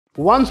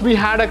Once we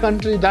had a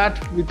country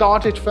that we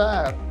thought it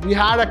fair. We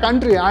had a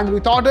country and we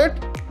thought it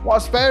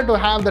was fair to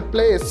have that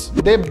place.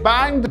 They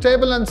banged the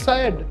table and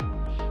said,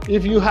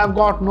 if you have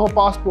got no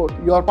passport,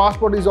 your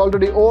passport is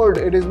already old,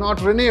 it is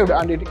not renewed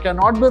and it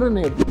cannot be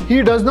renewed.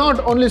 He does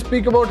not only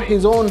speak about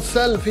his own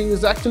self, he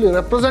is actually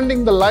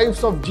representing the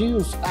lives of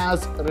Jews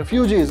as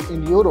refugees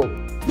in Europe.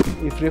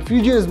 If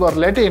refugees were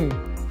let in,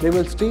 they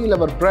will steal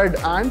our bread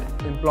and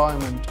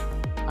employment.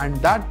 And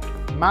that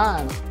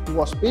man who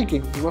was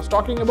speaking, he was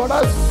talking about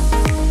us.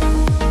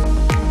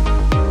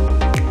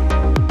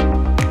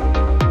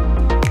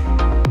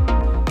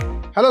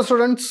 Hello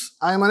students,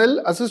 I am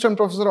Anil, Assistant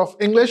Professor of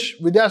English,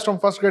 Vidhyaashram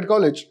First Grade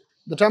College,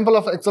 the Temple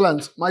of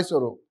Excellence,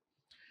 MYSURU.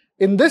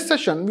 In this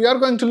session, we are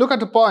going to look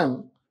at a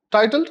poem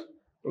titled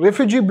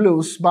Refugee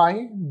Blues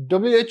by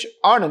W.H.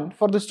 Auden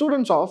for the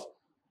students of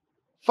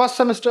first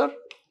semester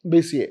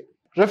B.Ca.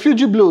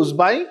 Refugee Blues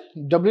by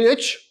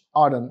W.H.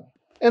 Auden.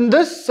 In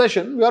this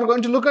session, we are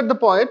going to look at the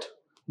poet,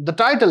 the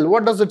title,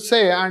 what does it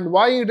say and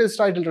why it is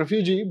titled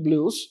Refugee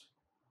Blues,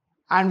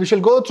 and we shall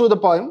go through the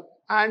poem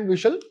and we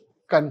shall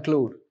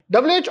conclude.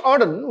 W.H.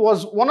 Auden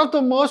was one of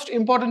the most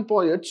important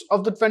poets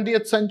of the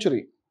 20th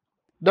century.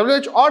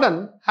 W.H.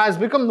 Auden has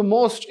become the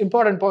most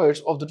important poet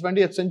of the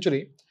 20th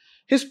century.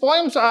 His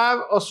poems have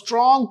a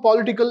strong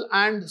political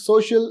and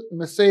social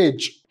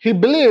message. He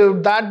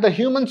believed that the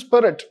human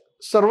spirit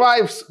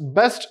survives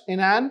best in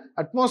an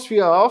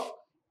atmosphere of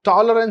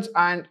tolerance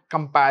and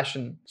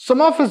compassion.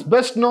 Some of his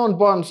best known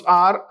poems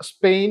are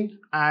Spain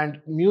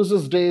and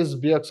Muses Days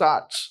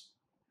B.Ca.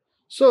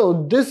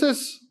 So this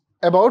is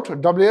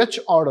about W.H.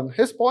 Auden.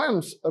 His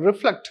poems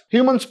reflect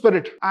human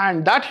spirit,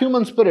 and that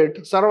human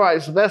spirit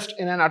survives best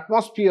in an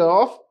atmosphere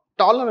of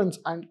tolerance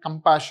and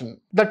compassion.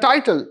 The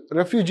title,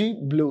 Refugee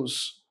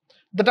Blues.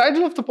 The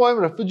title of the poem,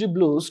 Refugee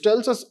Blues,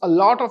 tells us a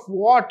lot of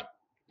what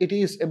it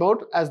is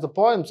about, as the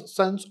poem's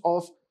sense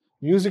of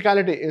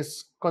musicality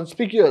is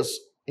conspicuous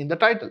in the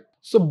title.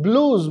 So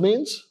blues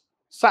means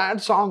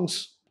sad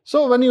songs.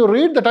 So when you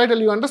read the title,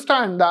 you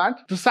understand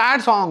that the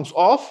sad songs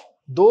of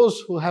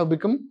those who have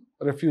become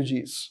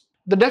refugees.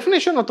 The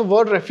definition of the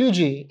word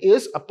refugee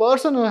is a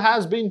person who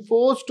has been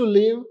forced to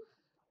leave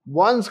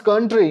one's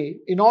country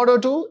in order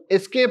to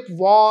escape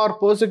war,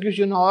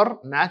 persecution or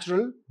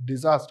natural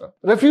disaster.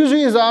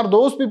 Refugees are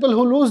those people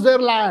who lose their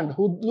land,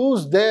 who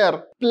lose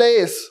their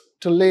place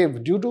to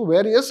live due to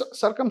various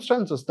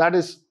circumstances, that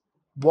is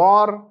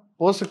war,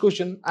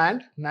 persecution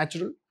and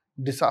natural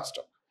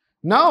disaster.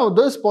 Now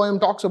this poem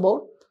talks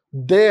about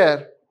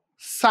their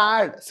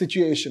sad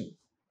situation.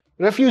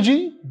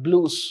 Refugee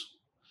blues.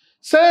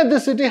 Say the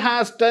city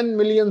has 10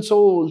 million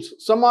souls.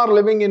 Some are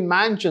living in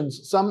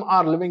mansions, some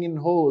are living in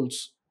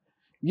holes.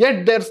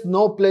 Yet there's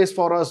no place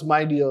for us,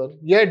 my dear.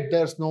 Yet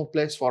there's no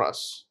place for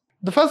us.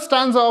 The first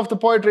stanza of the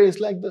poetry is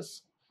like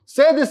this.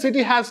 Say the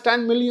city has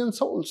 10 million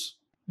souls.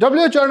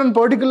 W.H. Auden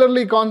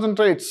particularly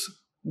concentrates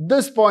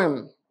this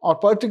poem, or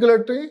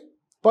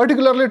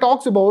particularly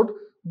talks about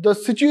the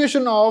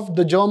situation of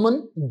the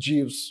German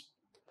Jews.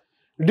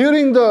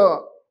 During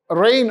the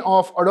reign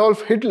of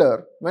Adolf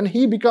Hitler, when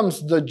he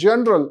becomes the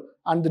general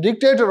and the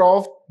dictator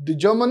of the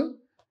German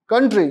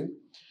country,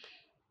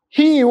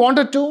 he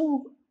wanted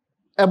to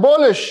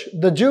abolish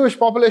the Jewish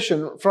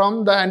population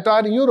from the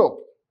entire Europe,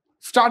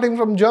 starting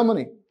from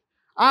Germany.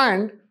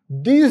 And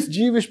these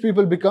Jewish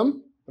people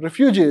become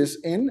refugees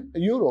in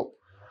Europe.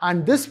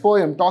 And this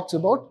poem talks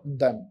about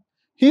them.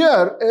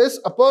 Here is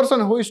a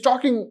person who is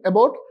talking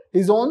about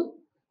his own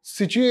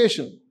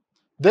situation.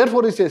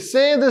 Therefore, he says,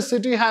 say the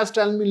city has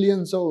 10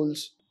 million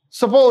souls.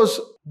 Suppose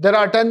there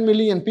are 10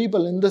 million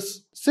people in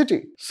this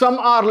city. Some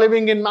are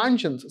living in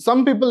mansions.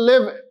 Some people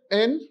live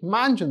in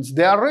mansions.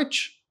 They are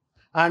rich.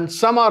 And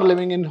some are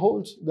living in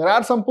holes. There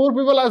are some poor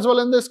people as well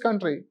in this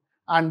country.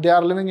 And they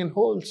are living in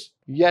holes.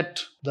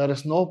 Yet there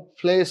is no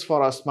place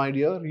for us, my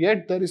dear.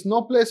 Yet there is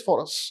no place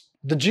for us.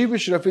 The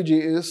Jewish refugee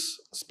is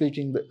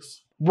speaking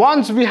this.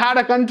 Once we had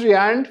a country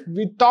and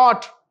we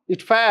thought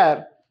it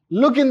fair.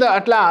 Look in the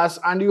atlas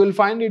and you will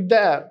find it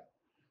there.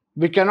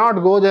 We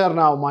cannot go there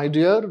now, my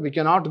dear. We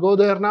cannot go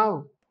there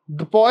now.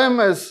 The poem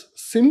is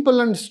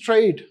simple and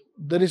straight.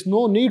 There is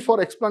no need for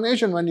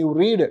explanation when you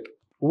read it.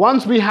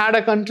 Once we had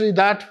a country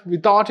that we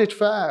thought it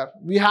fair.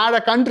 We had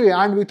a country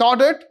and we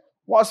thought it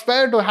was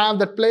fair to have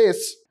that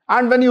place.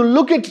 And when you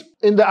look it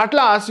in the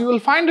atlas, you will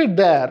find it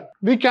there.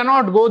 We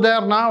cannot go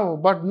there now.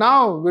 But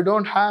now we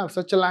don't have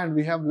such a land.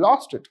 We have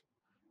lost it.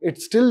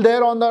 It's still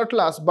there on the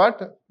atlas,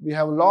 but we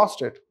have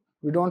lost it.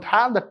 We don't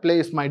have that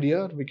place, my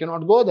dear. We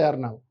cannot go there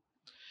now.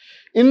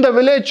 In the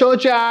village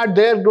churchyard,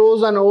 there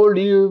grows an old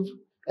yew.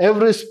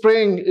 Every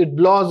spring, it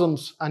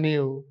blossoms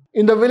anew.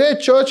 In the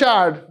village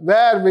churchyard,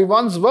 where we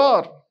once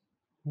were,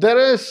 there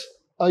is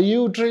a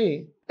yew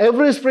tree.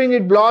 Every spring,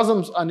 it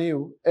blossoms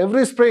anew.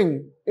 Every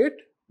spring, it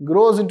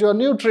grows into a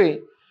new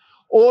tree.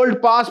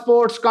 Old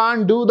passports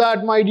can't do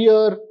that, my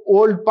dear.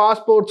 Old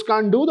passports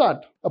can't do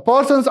that. A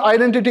person's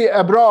identity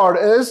abroad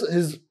is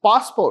his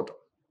passport,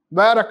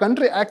 where a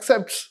country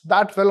accepts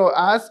that fellow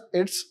as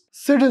its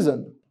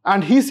citizen.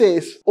 And he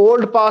says,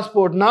 old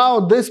passport. Now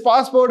this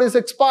passport is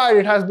expired.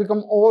 It has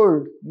become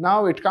old.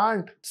 Now it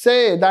can't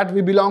say that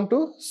we belong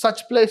to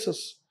such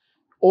places.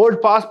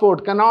 Old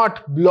passport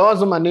cannot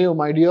blossom anew,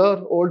 my dear.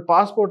 Old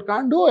passport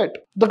can't do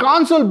it. The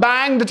consul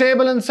banged the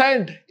table and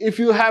said, if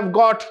you have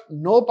got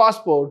no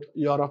passport,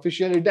 you are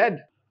officially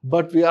dead.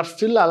 But we are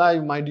still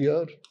alive, my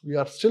dear. We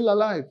are still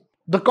alive.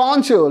 The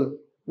consul,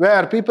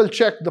 where people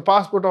check the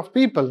passport of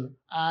people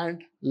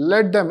and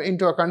let them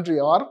into a country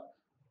or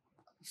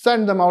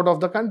send them out of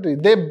the country.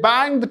 They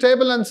banged the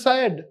table and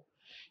said,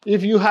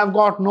 if you have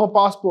got no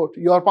passport,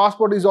 your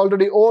passport is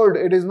already old,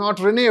 it is not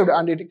renewed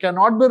and it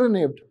cannot be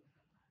renewed.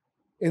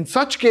 In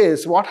such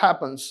case, what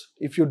happens?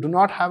 If you do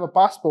not have a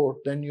passport,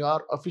 then you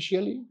are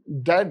officially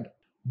dead.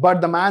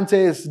 But the man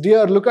says,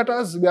 dear, look at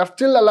us, we are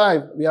still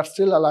alive, we are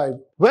still alive.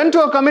 Went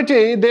to a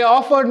committee, they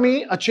offered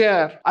me a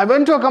chair. I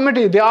went to a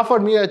committee, they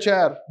offered me a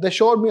chair. They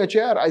showed me a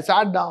chair, I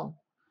sat down.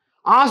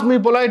 Asked me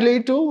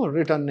politely to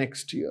return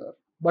next year.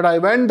 But I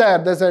went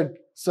there, they said,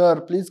 sir,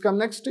 please come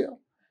next year.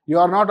 You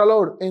are not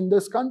allowed in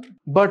this country.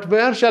 But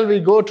where shall we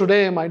go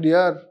today, my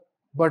dear?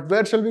 But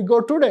where shall we go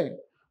today?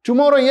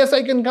 Tomorrow, yes,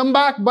 I can come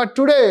back, but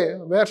today,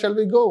 where shall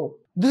we go?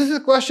 This is a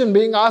question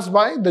being asked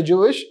by the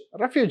Jewish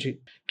refugee.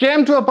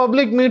 Came to a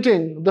public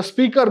meeting, the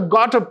speaker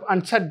got up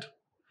and said,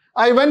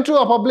 I went to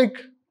a public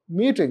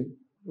meeting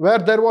where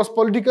there was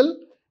political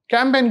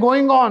campaign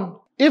going on.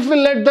 If we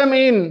let them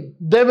in,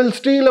 they will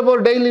steal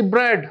our daily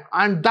bread.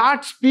 And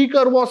that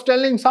speaker was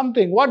telling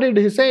something. What did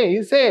he say?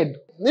 He said,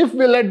 if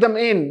we let them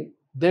in,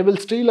 they will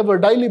steal our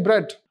daily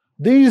bread.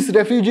 These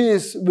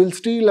refugees will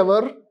steal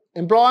our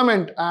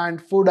employment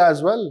and food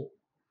as well.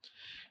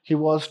 He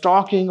was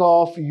talking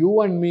of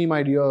you and me,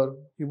 my dear.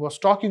 He was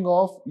talking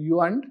of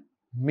you and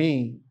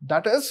me.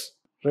 That is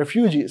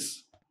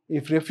refugees.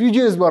 If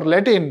refugees were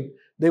let in,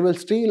 they will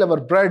steal our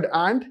bread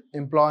and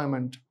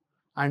employment.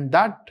 And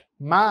that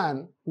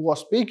man who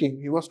was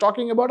speaking, he was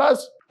talking about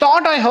us.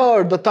 Thought I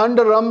heard the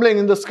thunder rumbling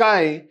in the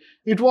sky.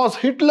 It was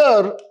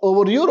Hitler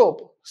over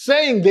Europe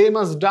saying they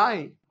must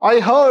die. I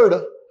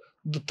heard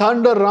the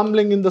thunder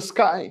rumbling in the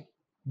sky.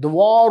 The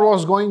war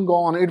was going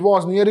on. It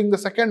was nearing the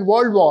Second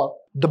World War.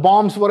 The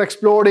bombs were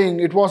exploding.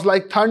 It was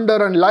like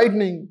thunder and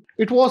lightning.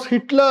 It was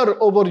Hitler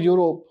over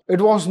Europe.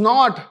 It was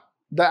not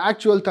the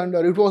actual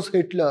thunder. It was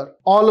Hitler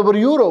all over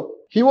Europe.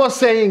 He was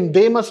saying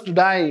they must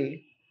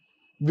die.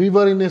 We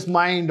were in his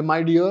mind,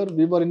 my dear.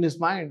 We were in his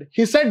mind.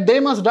 He said they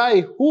must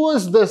die. Who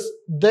is this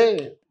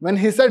they? When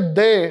he said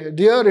they,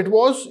 dear, it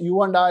was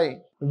you and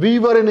I. We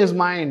were in his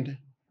mind.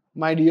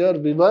 My dear,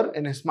 we were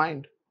in his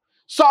mind.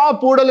 Saw a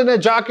poodle in a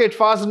jacket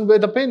fastened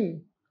with a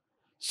pin.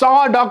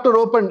 Saw a doctor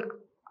open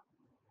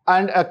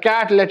and a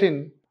cat let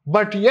in.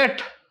 But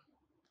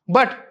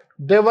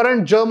they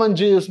weren't German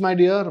Jews, my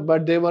dear.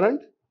 But they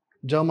weren't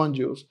German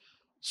Jews.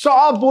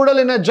 Saw a poodle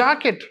in a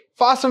jacket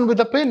fastened with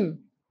a pin.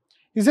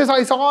 He says,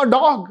 I saw a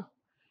dog.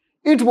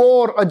 It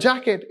wore a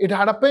jacket. It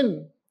had a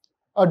pin.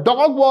 A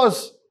dog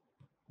was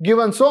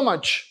given so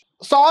much.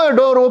 Saw a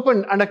door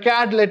opened and a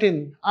cat let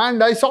in.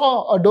 And I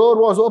saw a door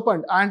was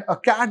opened and a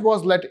cat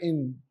was let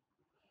in.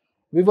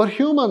 We were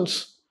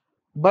humans,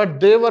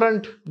 but they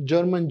weren't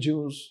German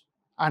Jews.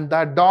 And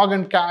that dog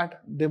and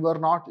cat, they were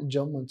not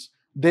Germans.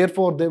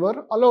 Therefore, they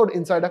were allowed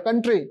inside a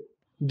country.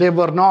 They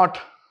were not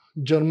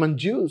German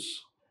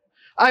Jews.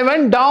 I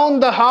went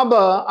down the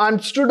harbor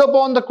and stood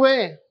upon the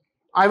quay.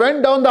 I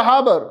went down the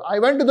harbor. I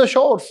went to the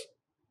shores.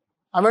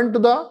 I went to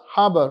the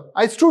harbor.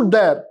 I stood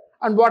there.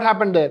 And what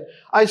happened there?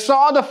 I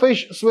saw the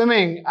fish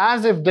swimming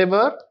as if they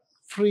were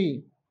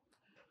free.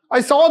 I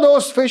saw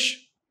those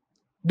fish.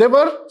 They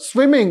were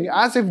swimming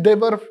as if they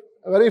were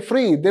very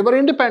free. They were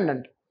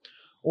independent.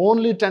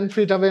 Only 10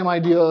 feet away, my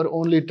dear.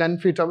 Only 10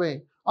 feet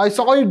away. I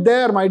saw it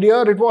there, my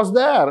dear. It was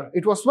there.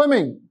 It was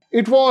swimming.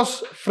 It was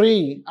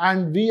free.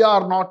 And we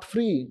are not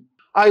free.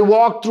 I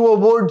walked through a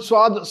wood,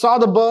 saw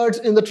the birds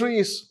in the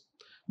trees.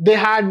 They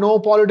had no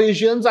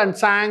politicians and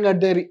sang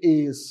at their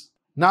ease.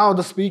 Now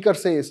the speaker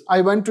says,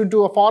 I went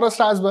into a forest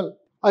as well.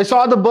 I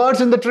saw the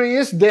birds in the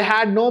trees. They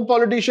had no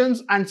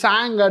politicians and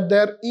sang at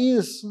their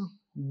ease.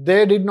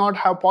 They did not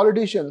have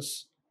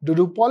politicians to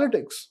do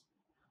politics.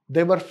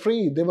 They were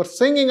free. They were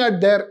singing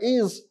at their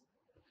ease.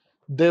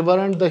 They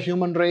weren't the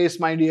human race,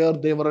 my dear.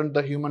 They weren't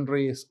the human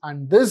race.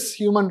 And this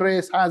human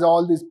race has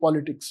all these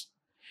politics.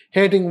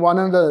 Hating one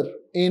another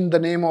in the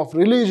name of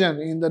religion,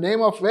 in the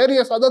name of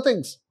various other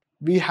things.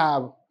 We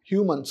have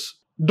humans.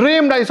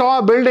 Dreamed I saw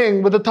a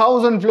building with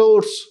 1,000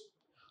 floors,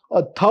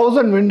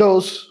 1,000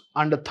 windows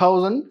and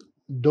 1,000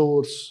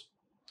 doors.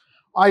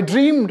 I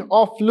dreamed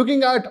of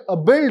looking at a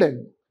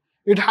building.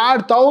 It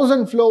had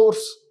 1,000 floors,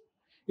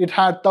 it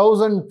had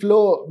 1,000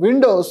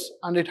 windows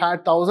and it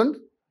had 1,000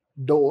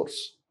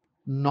 doors.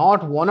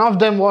 Not one of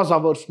them was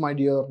ours, my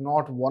dear.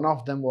 Not one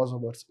of them was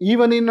ours.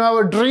 Even in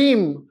our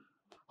dream,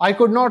 I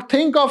could not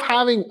think of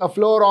having a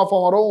floor of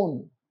our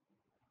own.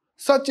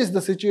 Such is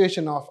the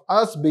situation of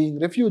us being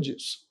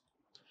refugees.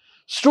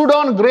 Stood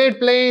on great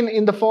plain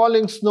in the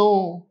falling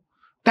snow.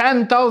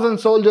 10,000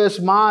 soldiers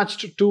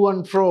marched to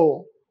and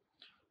fro,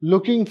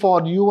 looking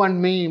for you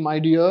and me, my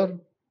dear,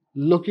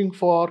 looking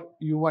for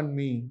you and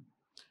me.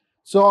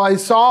 So I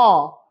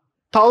saw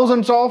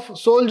thousands of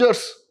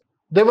soldiers.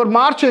 They were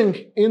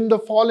marching in the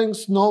falling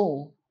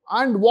snow.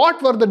 And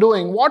what were they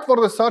doing? What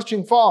were they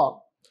searching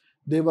for?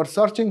 They were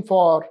searching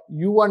for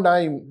you and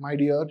I, my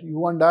dear,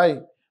 you and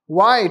I.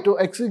 Why? To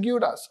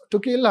execute us, to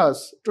kill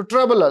us, to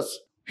trouble us.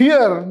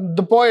 Here,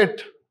 the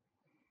poet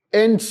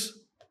ends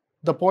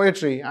the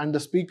poetry and the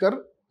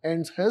speaker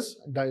ends his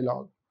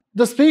dialogue.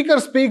 The speaker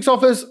speaks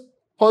of his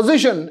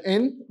position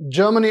in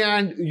Germany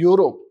and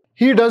Europe.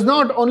 He does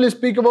not only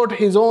speak about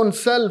his own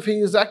self, he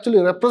is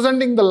actually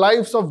representing the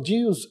lives of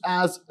Jews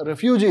as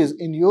refugees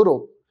in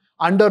Europe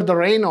under the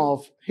reign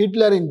of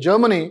Hitler in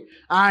Germany,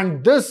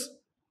 and this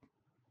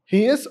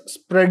he is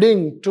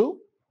spreading to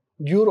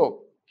Europe.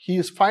 He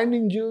is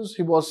finding Jews,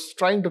 he was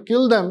trying to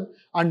kill them,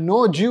 and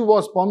no Jew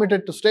was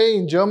permitted to stay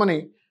in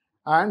Germany,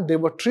 and they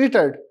were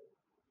treated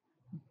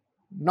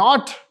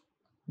not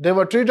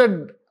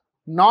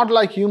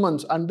like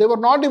humans, and they were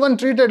not even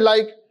treated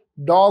like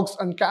dogs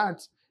and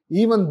cats.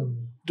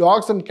 Even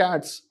dogs and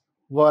cats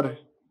were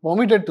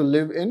permitted to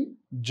live in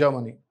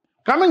Germany.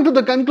 Coming to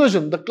the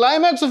conclusion, the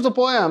climax of the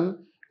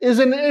poem is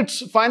in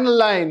its final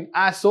line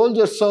as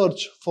soldiers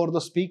search for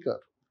the speaker.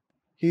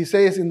 He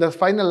says in the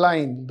final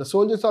line, the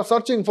soldiers are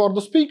searching for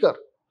the speaker.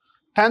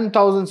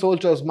 10,000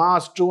 soldiers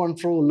march to and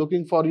fro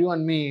looking for you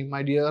and me,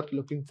 my dear,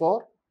 looking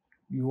for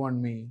you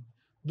and me.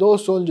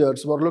 Those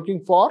soldiers were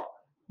looking for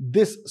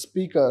this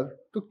speaker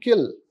to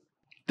kill.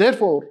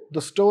 Therefore,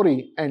 the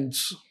story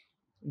ends.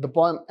 The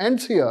poem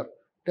ends here,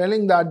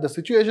 telling that the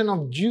situation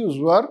of Jews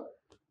were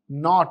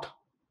not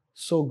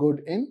so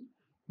good in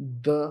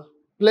the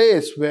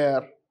place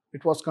where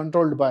it was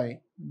controlled by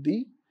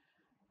the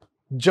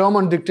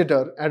German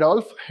dictator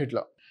Adolf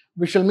Hitler.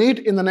 We shall meet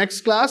in the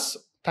next class.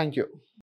 Thank you.